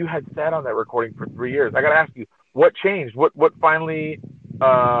realize that you had sat on that recording for 3 years. I gotta ask you, what changed? What finally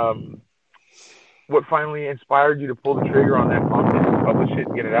inspired you to pull the trigger on that content and publish it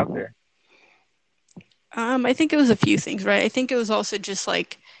and get it out there? I think it was a few things, right? I think it was also just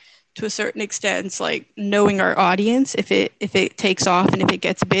like, to a certain extent, it's like knowing our audience. If it takes off and if it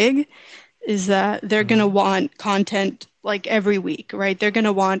gets big, is that they're gonna want content like every week, right? They're going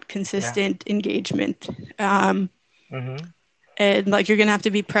to want consistent engagement. And like, you're going to have to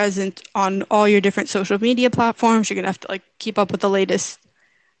be present on all your different social media platforms. You're going to have to like keep up with the latest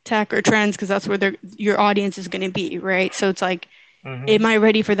tech or trends, because that's where your audience is going to be, right? So it's like, am I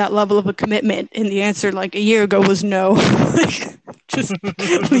ready for that level of a commitment? And the answer like a year ago was no. Like, just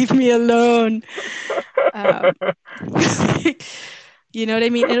leave me alone. You know what I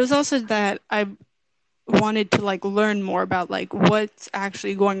mean? It was also that I wanted to like learn more about like what's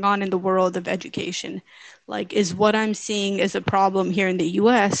actually going on in the world of education. Like, is what I'm seeing as a problem here in the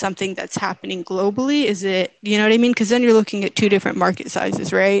US something that's happening globally? Is it, you know what I mean? Because then you're looking at two different market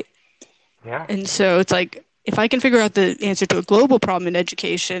sizes, right? Yeah. And so it's like, if I can figure out the answer to a global problem in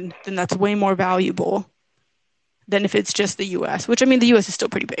education, then that's way more valuable than if it's just the US, which I mean, the US is still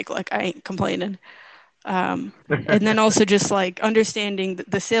pretty big. Like, I ain't complaining. And then also just like understanding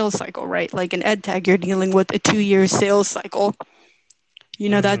the sales cycle, right? Like in ed tech, you're dealing with a 2-year sales cycle. You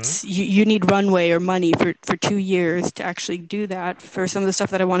know, Mhm. that's you need runway or money for 2 years to actually do that. For some of the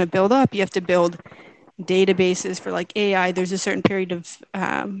stuff that I want to build up, you have to build databases for like AI. There's a certain period of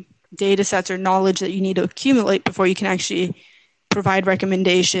data sets or knowledge that you need to accumulate before you can actually provide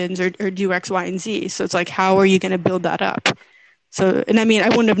recommendations or do X, Y, and Z. So it's like, how are you going to build that up? So, and I mean, I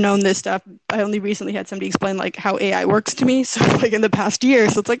wouldn't have known this stuff. I only recently had somebody explain like how AI works to me. So like in the past year,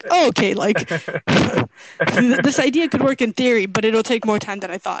 so it's like, oh, okay, like this idea could work in theory, but it'll take more time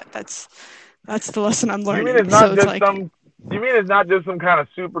than I thought. That's the lesson I'm You mean learning. it's So not it's just like, some? You mean it's not just some kind of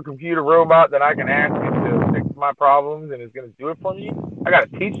supercomputer robot that I can ask it to fix my problems and it's gonna do it for me? I gotta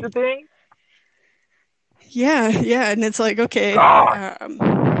teach the thing. yeah, yeah, and it's like, okay, God,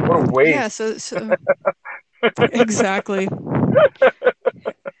 what a yeah, waste. so exactly.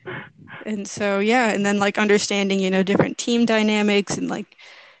 And so yeah, and then like understanding, you know, different team dynamics and like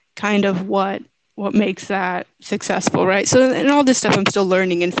kind of what makes that successful, right? So and all this stuff I'm still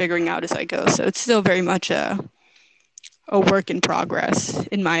learning and figuring out as I go. So it's still very much a work in progress,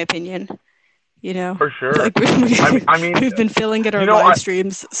 in my opinion. You know, For sure. like we, I mean, I mean, we've been filling at you our know, live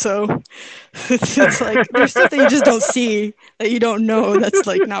streams, so it's like there's stuff that you just don't see that you don't know that's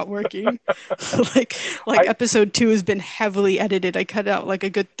like not working. like I episode 2 has been heavily edited. I cut out like a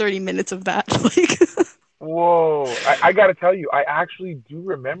good 30 minutes of that. Like whoa, I gotta tell you, I actually do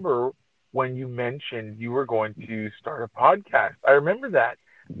remember when you mentioned you were going to start a podcast. I remember that.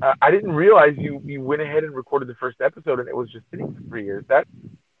 I didn't realize you went ahead and recorded the first episode and it was just sitting for 3 years.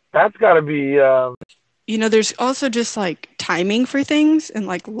 That's gotta be you know, there's also just like timing for things and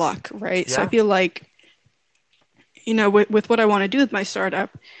like luck, right? So I yeah. feel like, you know, with what I want to do with my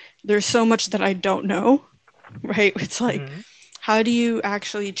startup, there's so much that I don't know, right? It's like, Mhm. how do you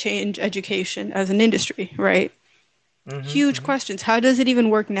actually change education as an industry, right? Mhm. Huge Mhm. questions. How does it even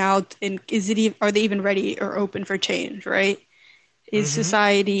work now? And are they even ready or open for change, right? Is Mhm.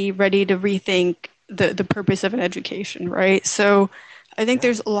 society ready to rethink the purpose of an education, right? So I think Yeah.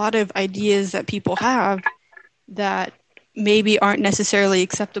 there's a lot of ideas that people have that maybe aren't necessarily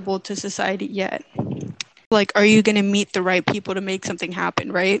acceptable to society yet. Like, are you going to meet the right people to make something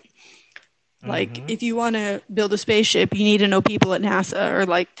happen, right? Like, Mhm. if you want to build a spaceship, you need to know people at NASA or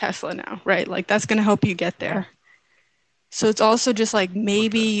like Tesla now, right? Like, that's going to help you get Yeah. there. So it's also just like For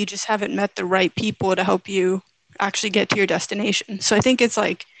maybe sure. you just haven't met the right people to help you actually get to your destination. So I think it's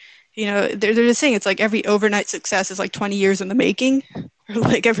like, you know, they're just saying it's like every overnight success is like 20 years in the making. Or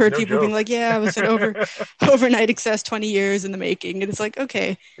like I've heard No people being joke. like, yeah, I was an overnight success 20 years in the making. And it's like,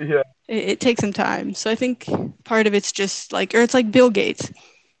 okay, Yeah. it takes some time. So I think part of it's just like, or it's like Bill Gates.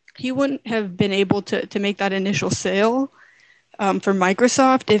 He wouldn't have been able to make that initial sale for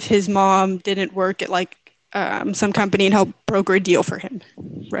Microsoft if his mom didn't work at like some company and help broker a deal for him,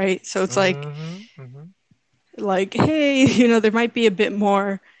 right? So it's Mhm. Mhm. like, hey, you know, there might be a bit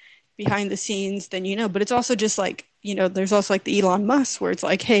more behind the scenes than you know, but it's also just like, you know, there's also like the Elon Musk where it's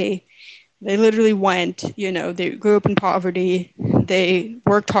like, hey, they literally went, you know, they grew up in poverty, they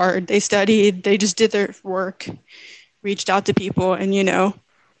worked hard, they studied, they just did their work, reached out to people, and you know,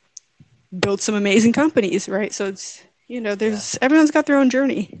 built some amazing companies, right? So it's, you know, Yeah. there's everyone's got their own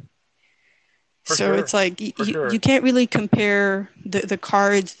journey. For So it's sure. like For you sure. can't really compare the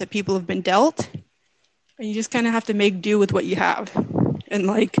cards that people have been dealt. And you just kind of have to make do with what you have. And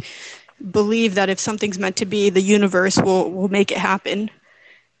like believe that if something's meant to be, the universe will make it happen.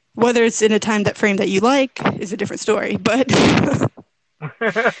 Whether it's in a time that frame that you like is a different story. But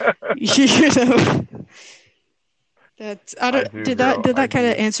you know, that's I I don't do, did that girl. did I that kind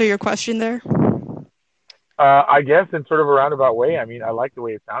of do. answer your question there? I guess in sort of a roundabout way. I mean, I like the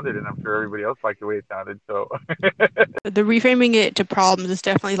way it sounded, and I'm sure everybody else liked the way it sounded. So, The reframing it to problems is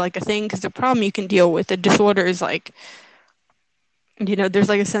definitely like a thing because the problem you can deal with. The disorder is like, you know, there's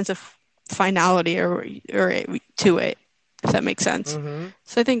like a sense of finality or to it, if that makes sense. mhm.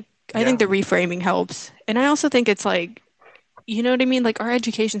 So I think Yeah. the reframing helps, and I also think it's like, you know what I mean, like our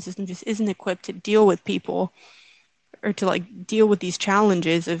education system just isn't equipped to deal with people or to like deal with these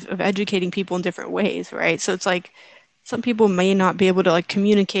challenges of educating people in different ways, right? So it's like some people may not be able to like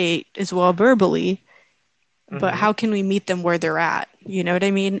communicate as well verbally, but Mm-hmm. how can we meet them where they're at? You know what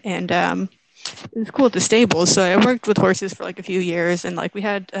I mean? And it was cool at the stable. So I worked with horses for like a few years, and like we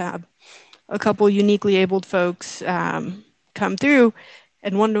had a couple uniquely abled folks come through,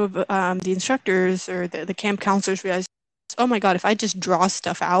 and one of the instructors or the camp counselors realized, oh my god, if I just draw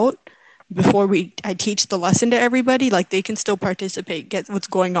stuff out before I teach the lesson to everybody, like they can still participate, get what's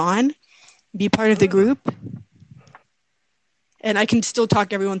going on, be part of the Mm. group, and I can still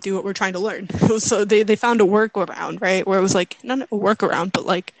talk everyone through what we're trying to learn. So they found a workaround, right? Where it was like not a workaround, but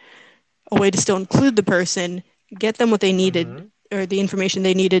like a way to still include the person, get them what they needed Mm-hmm. or the information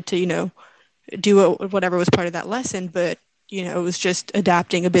they needed to, do whatever was part of that lesson. But it was just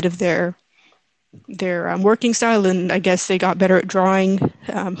adapting a bit of their working style, and I guess they got better at drawing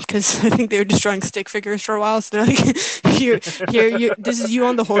because I think they were just drawing stick figures for a while. So they're like, here, you. This is you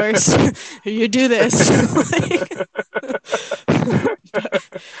on the horse. You do this. But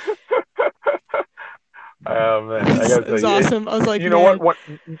Oh man, I gotta it tell was you, awesome. I was like, you know what?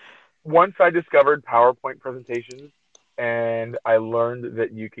 man, Once I discovered PowerPoint presentations, and I learned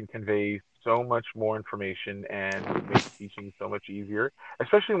that you can convey so much more information and make teaching so much easier,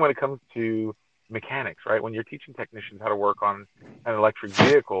 especially when it comes to mechanics, right? When you're teaching technicians how to work on an electric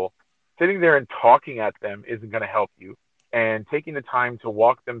vehicle, sitting there and talking at them isn't going to help you, and taking the time to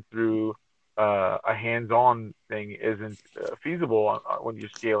walk them through a hands-on thing isn't feasible when you're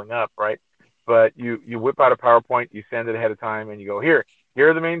scaling up, right? But you whip out a PowerPoint, you send it ahead of time, and you go, here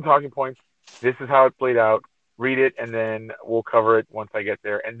are the main talking points. This is how it's laid out. Read it, and then we'll cover it once I get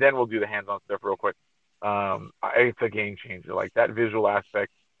there, and then we'll do the hands-on stuff real quick. It's a game changer, like that visual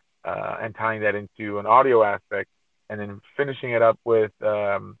aspect, and tying that into an audio aspect, and then finishing it up with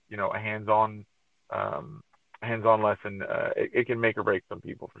a um, hands-on lesson. It can make or break some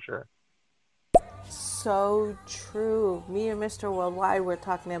people for sure. So true. Me and Mr. Worldwide were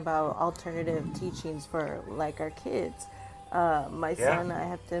talking about alternative teachings for like our kids. My Yeah. son, I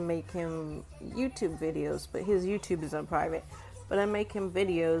have to make him YouTube videos, but his YouTube is on private. But I make him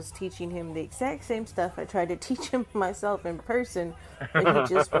videos teaching him the exact same stuff I tried to teach him myself in person, but he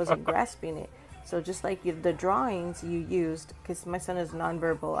just wasn't grasping it. So just like the drawings you used, because my son is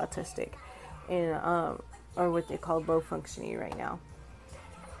nonverbal autistic, and or what they call low functioning right now.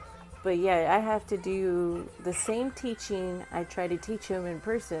 But yeah, I have to do the same teaching I try to teach him in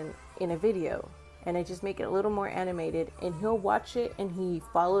person in a video. And I just make it a little more animated. And he'll watch it and he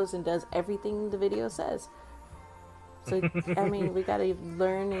follows and does everything the video says. So, I mean, we got to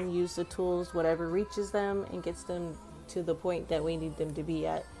learn and use the tools, whatever reaches them and gets them to the point that we need them to be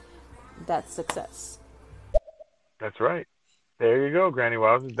at. That's success. That's right. There you go, Granny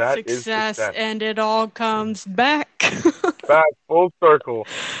Wowzers. That is success, success. and it all comes back. Back full circle.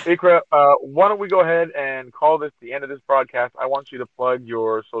 Ikra, why don't we go ahead and call this the end of this broadcast? I want you to plug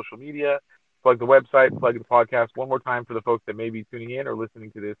your social media, plug the website, plug the podcast one more time for the folks that may be tuning in or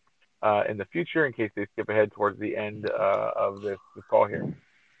listening to this in the future in case they skip ahead towards the end of this call here.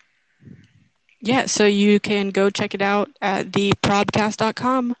 Yeah, so you can go check it out at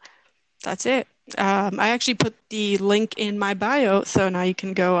theprobcast.com. That's it. I actually put the link in my bio, so now you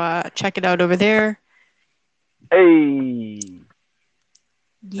can go check it out over there. Hey,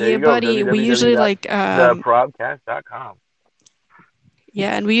 there Yeah, you go. buddy. We usually www.theprobcast.com.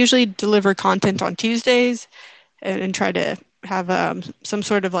 yeah, and we usually deliver content on Tuesdays and try to have some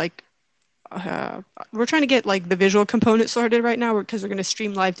sort of like we're trying to get like the visual component sorted right now because we're going to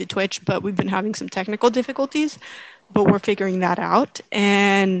stream live to Twitch, but we've been having some technical difficulties, but we're figuring that out.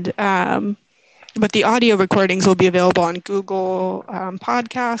 And but the audio recordings will be available on Google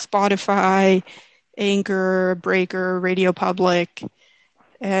Podcast, Spotify, Anchor, Breaker, Radio Public,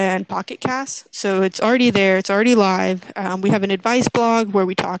 and Pocket Cast. So it's already there. It's already live. We have an advice blog where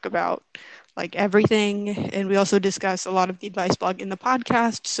we talk about like everything, and we also discuss a lot of the advice blog in the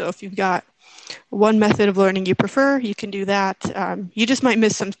podcast. So if you've got one method of learning you prefer, you can do that. You just might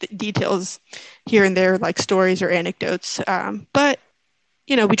miss some details here and there, like stories or anecdotes. But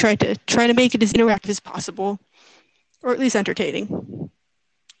we try to make it as interactive as possible, or at least entertaining,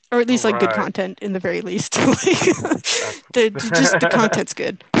 or at All least like good right. content in the very least. Like, just the That's content's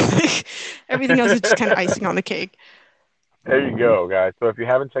good. Everything else is just kind of icing on the cake. There you go, guys. So if you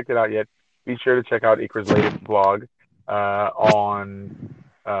haven't checked it out yet, be sure to check out Ikra's latest blog on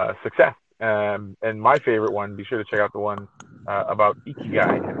success. And my favorite one, be sure to check out the one about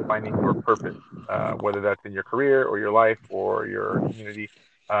Ikigai and finding your purpose, whether that's in your career or your life or your community.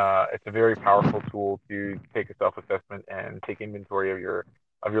 It's a very powerful tool to take a self-assessment and take inventory of your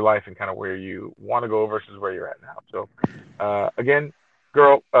life and kind of where you want to go versus where you're at now. So again,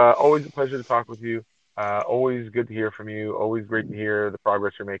 girl, always a pleasure to talk with you. Always good to hear from you. Always great to hear the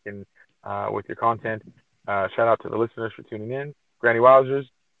progress you're making with your content. Shout out to the listeners for tuning in. Granny Wowzers,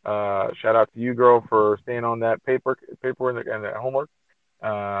 shout out to you, girl, for staying on that paper and the homework.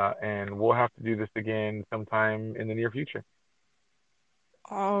 And we'll have to do this again sometime in the near future.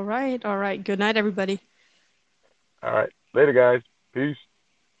 All right. All right. Good night, everybody. All right. Later, guys. Peace.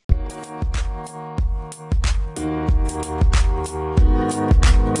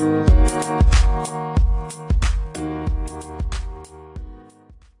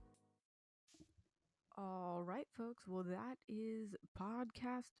 All right, folks. Well, that is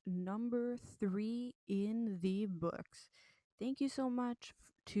podcast number 3 in the books. Thank you so much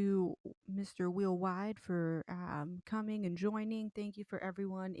to Mr. Will Wide for coming and joining. Thank you for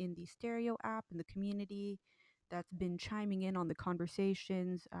everyone in the Stereo app and the community that's been chiming in on the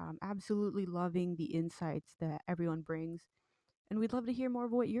conversations. Absolutely loving the insights that everyone brings. And we'd love to hear more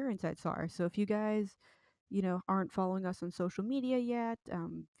of what your insights are. So if you guys aren't following us on social media yet,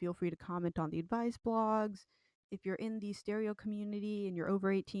 feel free to comment on the advice blogs. If you're in the stereo community and you're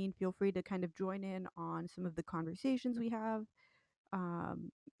over 18, feel free to kind of join in on some of the conversations we have.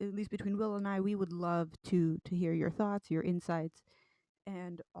 Um, at least between Will and I, we would love to hear your thoughts, your insights,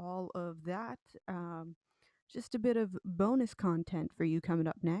 and all of that. Just a bit of bonus content for you coming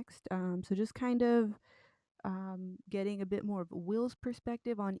up next. So just kind of getting a bit more of Will's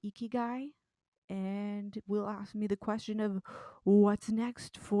perspective on Ikigai, and will ask me the question of what's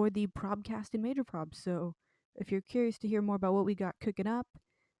next for the Probcast and Major Prob. So if you're curious to hear more about what we got cooking up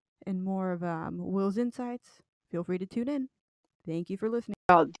and more of Will's insights, feel free to tune in. Thank you for listening.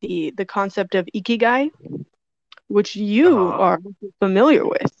 About the concept of ikigai, which you Uh-huh. are familiar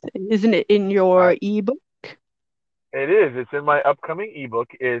with, isn't it? In I, your ebook. it is. It's in my upcoming ebook.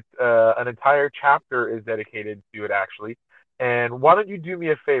 It's an entire chapter is dedicated to it, actually. And why don't you do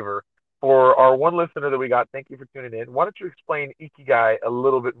me a favor? For our one listener that we got, thank you for tuning in. Why don't you explain Ikigai a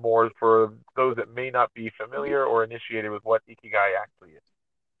little bit more for those that may not be familiar or initiated with what Ikigai actually is?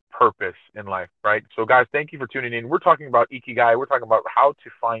 Purpose in life, right? So, guys, thank you for tuning in. We're talking about Ikigai. We're talking about how to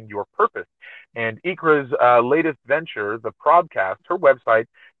find your purpose. And Ikra's latest venture, the Probcast, her website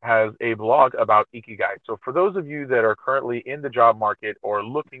has a blog about Ikigai. So, for those of you that are currently in the job market or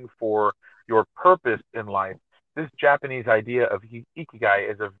looking for your purpose in life, this Japanese idea of Ikigai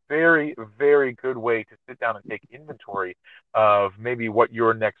is a very, very good way to sit down and take inventory of maybe what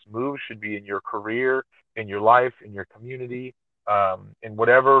your next move should be in your career, in your life, in your community, in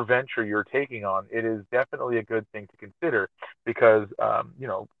whatever venture you're taking on. It is definitely a good thing to consider because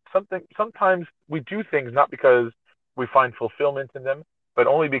sometimes we do things not because we find fulfillment in them, but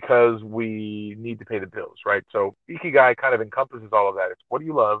only because we need to pay the bills, right? So Ikigai kind of encompasses all of that. It's what do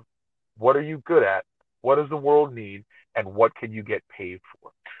you love, what are you good at, what does the world need, and what can you get paid for,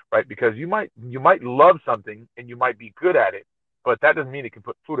 right? Because you might love something and you might be good at it, but that doesn't mean it can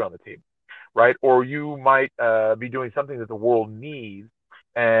put food on the table, right? Or you might be doing something that the world needs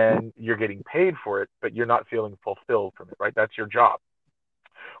and you're getting paid for it, but you're not feeling fulfilled from it, right? That's your job.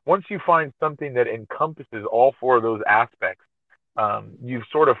 Once you find something that encompasses all four of those aspects, you've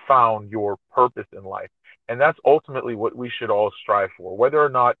sort of found your purpose in life. And that's ultimately what we should all strive for. Whether or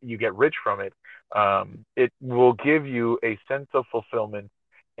not you get rich from it, it will give you a sense of fulfillment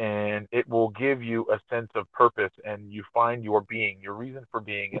and it will give you a sense of purpose and you find your being, your reason for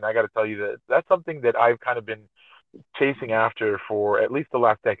being. And I got to tell you that that's something that I've kind of been chasing after for at least the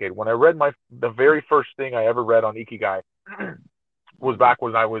last decade. When I read the very first thing I ever read on Ikigai was back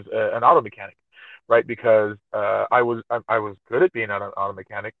when I was an auto mechanic, right? Because I was good at being an auto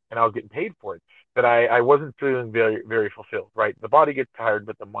mechanic and I was getting paid for it, but I wasn't feeling very very fulfilled, right? The body gets tired,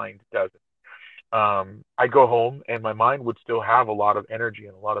 but the mind doesn't. I'd go home and my mind would still have a lot of energy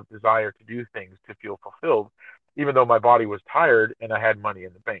and a lot of desire to do things to feel fulfilled, even though my body was tired and I had money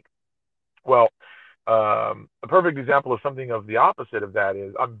in the bank. Well, a perfect example of something of the opposite of that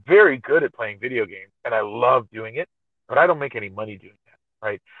is I'm very good at playing video games and I love doing it, but I don't make any money doing that,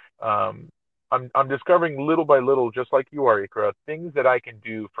 right? Um, I'm discovering little by little, just like you are, Ikra, things that I can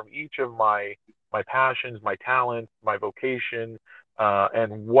do from each of my passions, my talents, my vocation,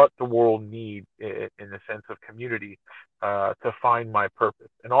 and what the world needs in the sense of community to find my purpose.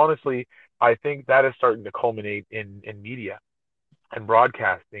 And honestly, I think that is starting to culminate in media and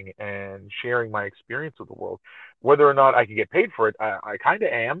broadcasting and sharing my experience with the world. Whether or not I can get paid for it, I kind of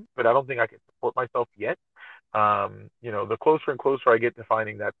am, but I don't think I can support myself yet. The closer and closer I get to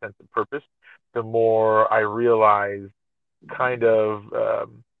finding that sense of purpose, the more I realize kind of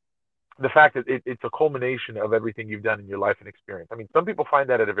the fact that it's a culmination of everything you've done in your life and experience. I mean, some people find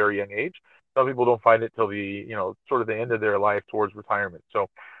that at a very young age. Some people don't find it till sort of the end of their life towards retirement. So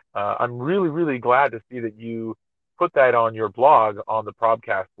I'm really, really glad to see that you put that on your blog on the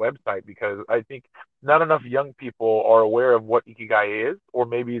Probcast website, because I think not enough young people are aware of what Ikigai is, or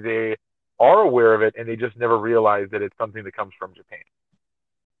maybe they are aware of it and they just never realize that it's something that comes from Japan.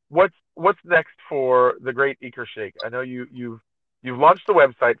 What's next for the great Iker Shake? I know you've launched the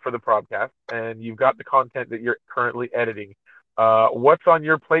website for the podcast and you've got the content that you're currently editing. What's on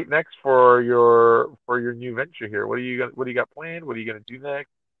your plate next for your new venture here? What do you got planned? What are you gonna do next?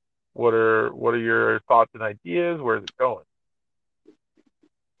 What are your thoughts and ideas? Where's it going?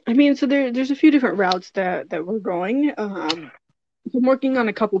 I mean, so there's a few different routes that we're going. I'm working on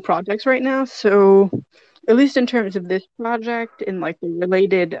a couple projects right now, so at least in terms of this project and like the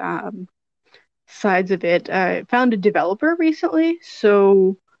related sides of it, I found a developer recently,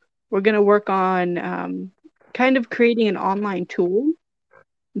 so we're gonna work on kind of creating an online tool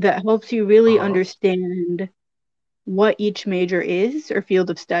that helps you really Uh-huh. understand what each major is or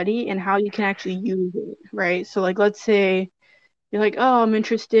field of study and how you can actually use it, right? So like let's say you're like, oh, I'm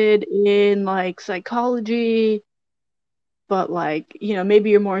interested in like psychology, but like,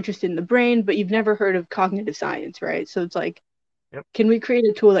 maybe you're more interested in the brain, but you've never heard of cognitive science, right? So it's like, Yep. can we create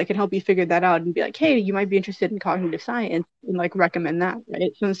a tool that can help you figure that out and be like, hey, you might be interested in cognitive science and like recommend that,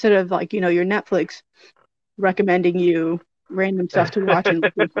 right? So instead of like, your Netflix recommending you random stuff to watch and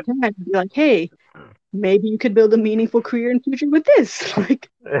like waste your time, be like, hey, maybe you could build a meaningful career in future with this. Like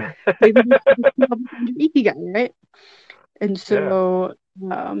maybe this can help you find your ikigai, right? And Yeah. so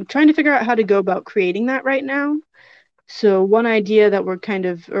trying to figure out how to go about creating that right now. So one idea that we're kind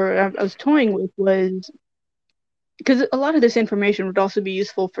of, or I was toying with was, because a lot of this information would also be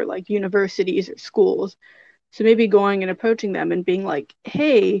useful for like universities or schools. So maybe going and approaching them and being like,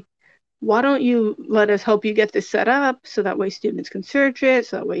 hey, why don't you let us help you get this set up so that way students can search it,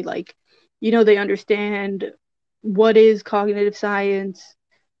 so that way like, they understand what is cognitive science,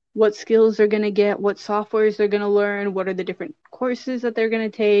 what skills they're going to get, what softwares they're going to learn, what are the different courses that they're going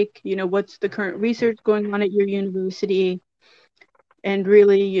to take, what's the current research going on at your university, and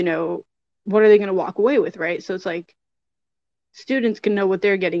really, what are they going to walk away with, right? So it's like students can know what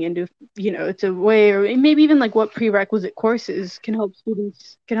they're getting into, it's a way, or maybe even like what prerequisite courses can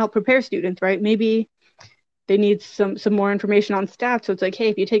help prepare students, right? Maybe they need some more information on stats. So it's like, hey,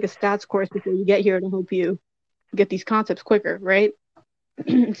 if you take a stats course before you get here, it'll help you get these concepts quicker, right?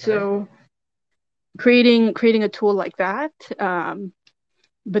 Mhm. So creating a tool like that,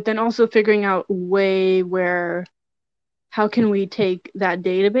 but then also figuring out a way where how can we take that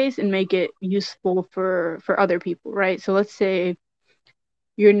database and make it useful for other people, right? So let's say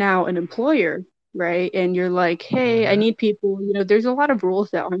you're now an employer, right? And you're like, hey, I Mhm. need people. There's a lot of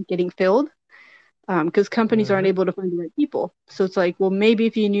roles that aren't getting filled because companies aren't Mhm. able to find the right people. So it's like, well, maybe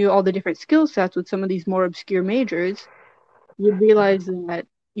if you knew all the different skill sets with some of these more obscure majors, you'd realize that,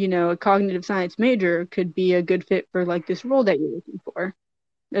 a cognitive science major could be a good fit for like this role that you're looking for,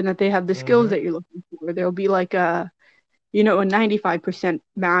 and that they have the skills Mhm. that you're looking for. There'll be like a 95%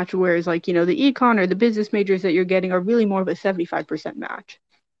 match, whereas like, the econ or the business majors that you're getting are really more of a 75% match.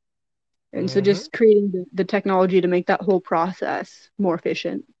 And so Mhm. just creating the technology to make that whole process more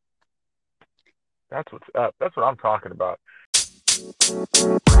efficient. That's what's up. That's what I'm talking about.